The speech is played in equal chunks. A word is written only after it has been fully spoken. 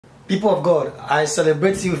People of God, I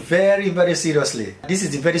celebrate you very, very seriously. This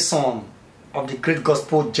is the very son of the great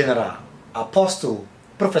gospel general, Apostle,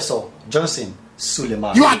 Professor Johnson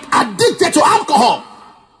Suleman. You are addicted to alcohol.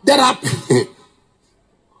 There are...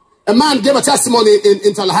 A man gave a testimony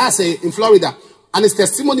in Tallahassee, in Florida, and his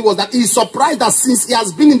testimony was that he's surprised that since he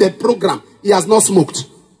has been in the program, he has not smoked.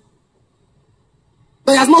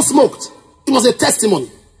 But he has not smoked. It was a testimony.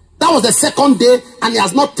 That was the second day, and he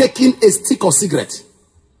has not taken a stick of cigarette.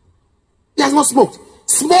 He has not smoked.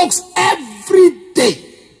 Smokes every day.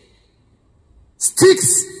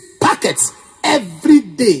 Sticks, packets, every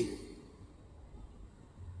day.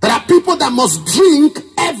 There are people that must drink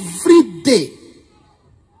every day.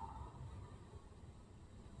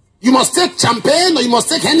 You must take champagne or you must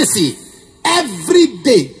take Hennessy every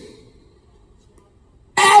day.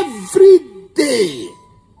 Every day.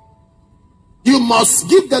 You must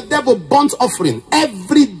give the devil burnt offering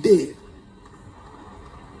every day.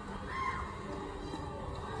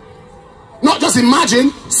 Not just imagine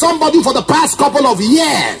somebody for the past couple of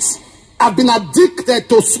years have been addicted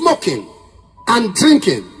to smoking and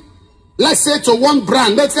drinking. Let's say to one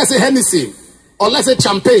brand, let's say Hennessy or let's say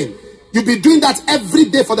champagne. You'll be doing that every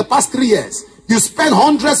day for the past 3 years. You spend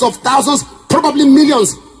hundreds of thousands, probably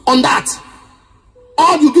millions on that.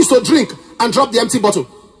 All you do is to drink and drop the empty bottle.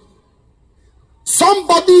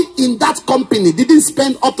 Somebody in that company didn't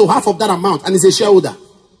spend up to half of that amount and is a shareholder.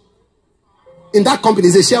 In that company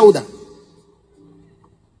is a shareholder.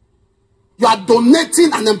 You are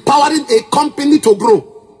donating and empowering a company to grow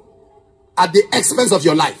at the expense of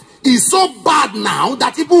your life. It's so bad now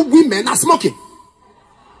that even women are smoking.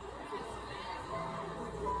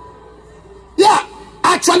 Yeah,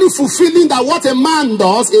 actually fulfilling that what a man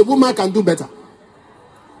does, a woman can do better.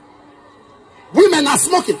 Women are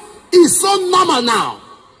smoking. It's so normal now.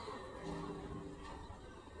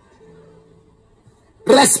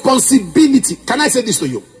 Responsibility. Can I say this to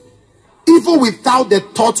you? Even without the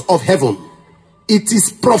thought of heaven, it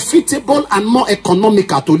is profitable and more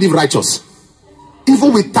economical to live righteous.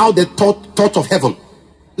 Even without the thought of heaven.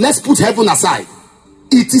 Let's put heaven aside.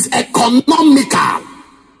 It is economical,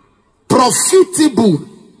 profitable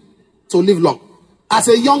to live long. As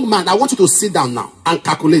a young man, I want you to sit down now and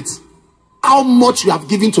calculate how much you have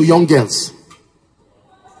given to young girls.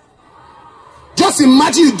 Just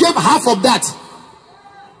imagine you gave half of that.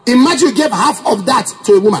 Imagine you gave half of that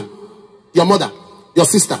to a woman. Your mother, your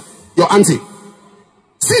sister, your auntie.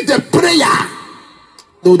 See the prayer.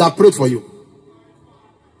 They would have prayed for you.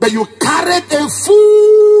 But you carried a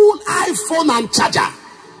full iPhone and charger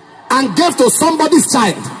and gave to somebody's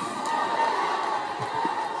child.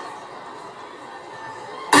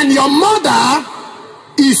 And your mother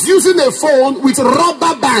is using a phone with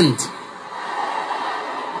rubber band.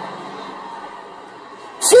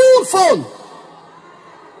 Full phone.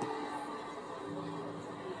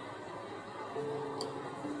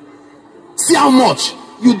 See how much?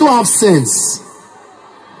 You don't have sense.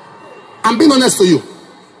 I'm being honest to you.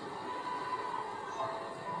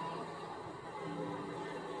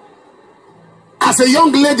 As a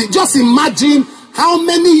young lady, just imagine how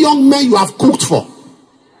many young men you have cooked for.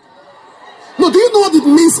 No, do you know what it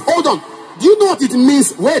means? Hold on. Do you know what it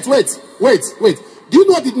means? Wait. Do you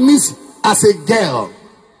know what it means as a girl,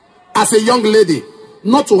 as a young lady,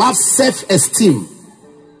 not to have self-esteem?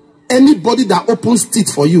 Anybody that opens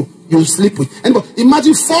teeth for you, you sleep with. Anybody,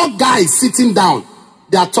 imagine 4 guys sitting down,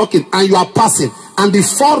 they are talking, and you are passing, and the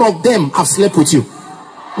 4 of them have slept with you.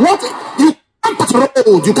 What? You can't pass the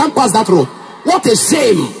road. You can't pass that road. What a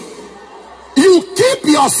shame. You keep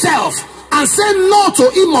yourself and say no to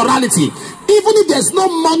immorality, even if there's no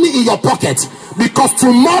money in your pocket, because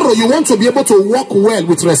tomorrow you want to be able to walk well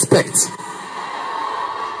with respect.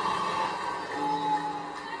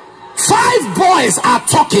 5 boys are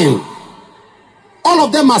talking. All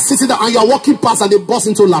of them are sitting there and you are walking past and they burst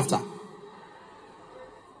into laughter.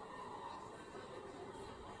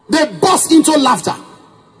 They burst into laughter.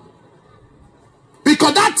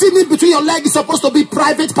 Because that thing in between your legs is supposed to be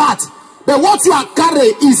private part. But what you are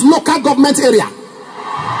carrying is local government area.